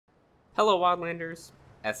Hello Wildlanders,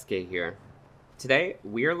 SK here. Today,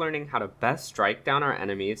 we are learning how to best strike down our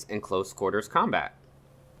enemies in close quarters combat.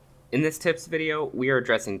 In this tips video, we are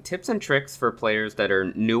addressing tips and tricks for players that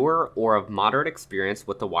are newer or of moderate experience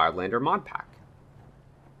with the Wildlander mod pack.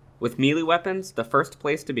 With melee weapons, the first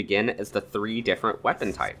place to begin is the three different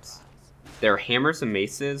weapon types. There are hammers and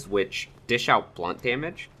maces, which dish out blunt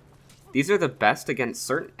damage. These are the best against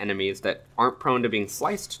certain enemies that aren't prone to being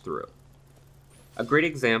sliced through. A great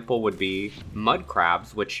example would be mud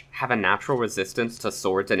crabs, which have a natural resistance to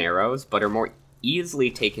swords and arrows, but are more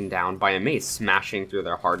easily taken down by a mace smashing through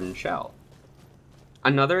their hardened shell.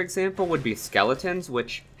 Another example would be skeletons,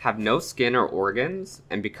 which have no skin or organs,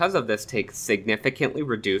 and because of this take significantly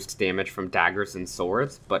reduced damage from daggers and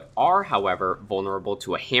swords, but are, however, vulnerable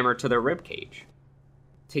to a hammer to their ribcage.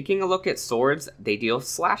 Taking a look at swords, they deal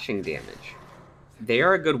slashing damage. They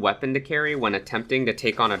are a good weapon to carry when attempting to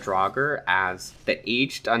take on a Draugr, as the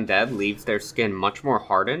aged undead leaves their skin much more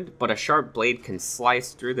hardened, but a sharp blade can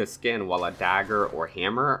slice through the skin while a dagger or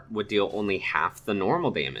hammer would deal only half the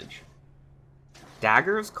normal damage.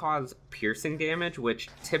 Daggers cause piercing damage, which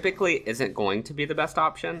typically isn't going to be the best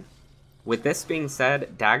option. With this being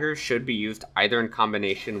said, daggers should be used either in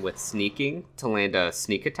combination with sneaking to land a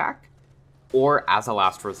sneak attack, or as a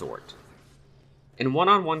last resort. In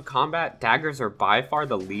one-on-one combat, daggers are by far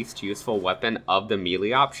the least useful weapon of the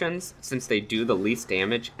melee options, since they do the least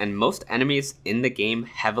damage, and most enemies in the game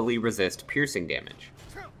heavily resist piercing damage.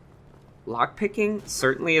 Lockpicking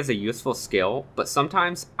certainly is a useful skill, but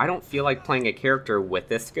sometimes I don't feel like playing a character with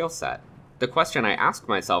this skill set. The question I ask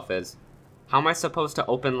myself is, how am I supposed to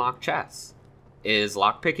open lock chests? Is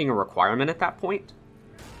lockpicking a requirement at that point?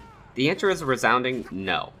 The answer is a resounding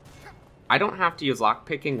no. I don't have to use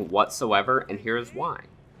lockpicking whatsoever, and here's why.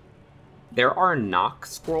 There are knock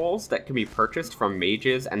scrolls that can be purchased from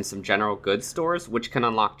mages and some general goods stores, which can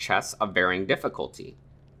unlock chests of varying difficulty.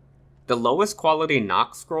 The lowest quality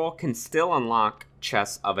knock scroll can still unlock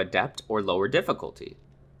chests of adept or lower difficulty.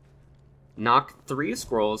 Knock 3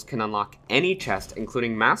 scrolls can unlock any chest,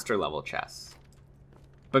 including master level chests.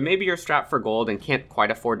 But maybe you're strapped for gold and can't quite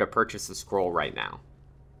afford to purchase a scroll right now.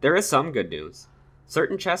 There is some good news.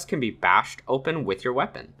 Certain chests can be bashed open with your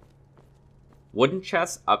weapon. Wooden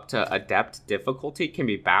chests up to adept difficulty can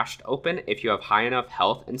be bashed open if you have high enough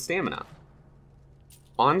health and stamina.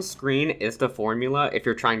 On screen is the formula if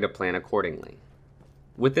you're trying to plan accordingly.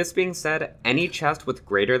 With this being said, any chest with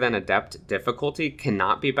greater than adept difficulty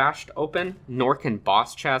cannot be bashed open, nor can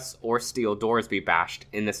boss chests or steel doors be bashed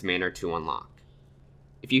in this manner to unlock.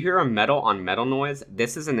 If you hear a metal on metal noise,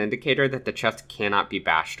 this is an indicator that the chest cannot be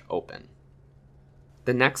bashed open.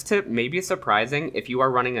 The next tip may be surprising if you are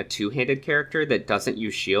running a two-handed character that doesn't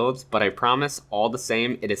use shields, but I promise all the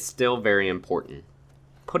same it is still very important.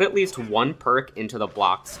 Put at least one perk into the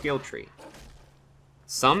blocked skill tree.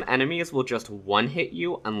 Some enemies will just one-hit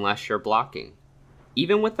you unless you're blocking.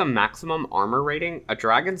 Even with the maximum armor rating, a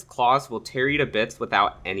dragon's claws will tear you to bits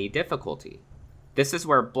without any difficulty. This is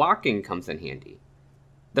where blocking comes in handy.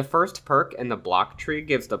 The first perk in the block tree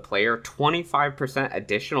gives the player 25%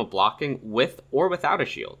 additional blocking with or without a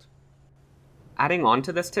shield. Adding on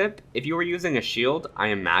to this tip, if you are using a shield, I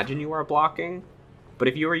imagine you are blocking, but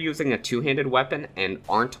if you are using a two-handed weapon and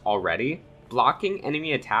aren't already, blocking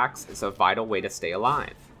enemy attacks is a vital way to stay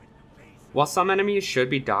alive. While some enemies should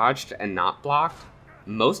be dodged and not blocked,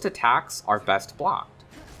 most attacks are best blocked.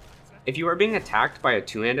 If you are being attacked by a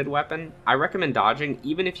two-handed weapon, I recommend dodging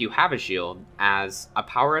even if you have a shield, as a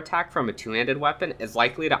power attack from a two-handed weapon is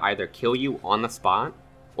likely to either kill you on the spot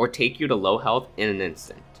or take you to low health in an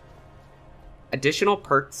instant. Additional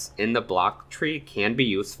perks in the block tree can be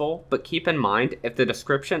useful, but keep in mind if the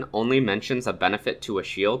description only mentions a benefit to a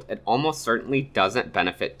shield, it almost certainly doesn't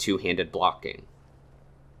benefit two-handed blocking.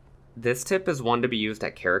 This tip is one to be used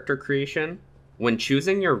at character creation. When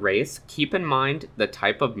choosing your race, keep in mind the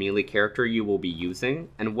type of melee character you will be using,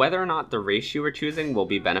 and whether or not the race you are choosing will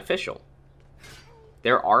be beneficial.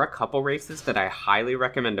 There are a couple races that I highly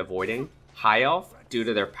recommend avoiding. High Elf, due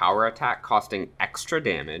to their power attack costing extra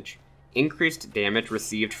damage, increased damage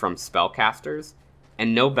received from spellcasters,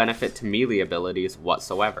 and no benefit to melee abilities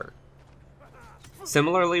whatsoever.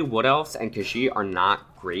 Similarly, Wood Elves and Khajiit are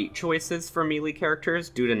not great choices for melee characters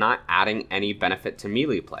due to not adding any benefit to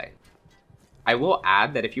melee play. I will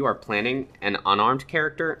add that if you are planning an unarmed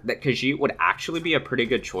character, that Khajiit would actually be a pretty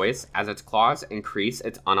good choice, as its claws increase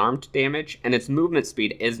its unarmed damage and its movement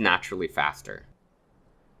speed is naturally faster.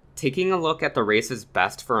 Taking a look at the races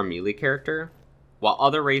best for a melee character, while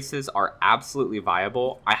other races are absolutely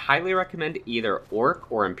viable, I highly recommend either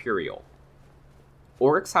Orc or Imperial.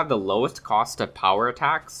 Orcs have the lowest cost of power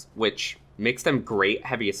attacks, which makes them great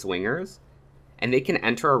heavy swingers, and they can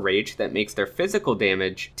enter a rage that makes their physical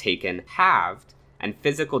damage taken halved and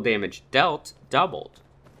physical damage dealt doubled,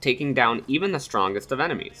 taking down even the strongest of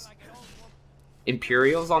enemies.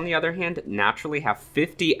 Imperials, on the other hand, naturally have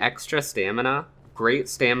 50 extra stamina, great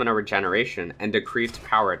stamina regeneration, and decreased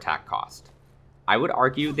power attack cost. I would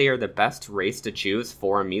argue they are the best race to choose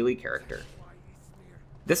for a melee character.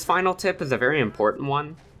 This final tip is a very important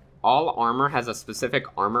one. All armor has a specific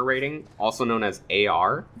armor rating, also known as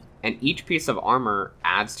AR, and each piece of armor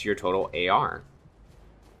adds to your total AR.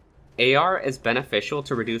 AR is beneficial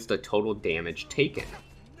to reduce the total damage taken.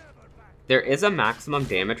 There is a maximum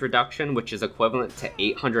damage reduction, which is equivalent to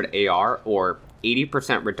 800 AR, or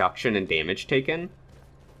 80% reduction in damage taken.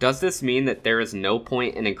 Does this mean that there is no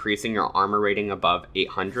point in increasing your armor rating above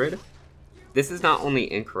 800? This is not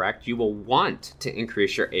only incorrect, you will want to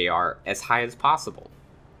increase your AR as high as possible.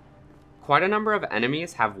 Quite a number of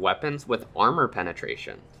enemies have weapons with armor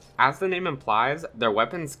penetration. As the name implies, their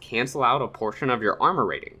weapons cancel out a portion of your armor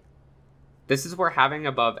rating. This is where having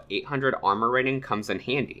above 800 armor rating comes in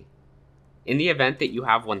handy. In the event that you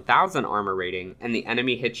have 1000 armor rating and the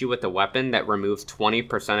enemy hits you with a weapon that removes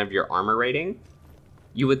 20% of your armor rating,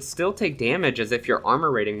 you would still take damage as if your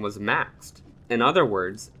armor rating was maxed. In other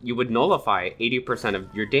words, you would nullify 80%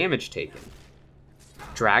 of your damage taken.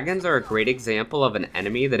 Dragons are a great example of an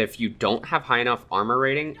enemy that if you don't have high enough armor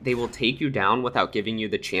rating, they will take you down without giving you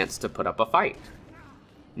the chance to put up a fight.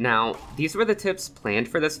 Now, these were the tips planned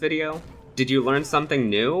for this video. Did you learn something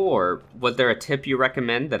new, or was there a tip you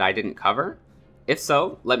recommend that I didn't cover? If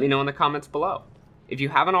so, let me know in the comments below. If you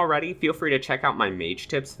haven't already, feel free to check out my mage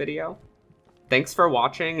tips video. Thanks for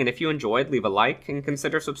watching, and if you enjoyed, leave a like and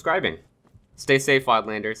consider subscribing. Stay safe,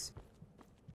 Wildlanders.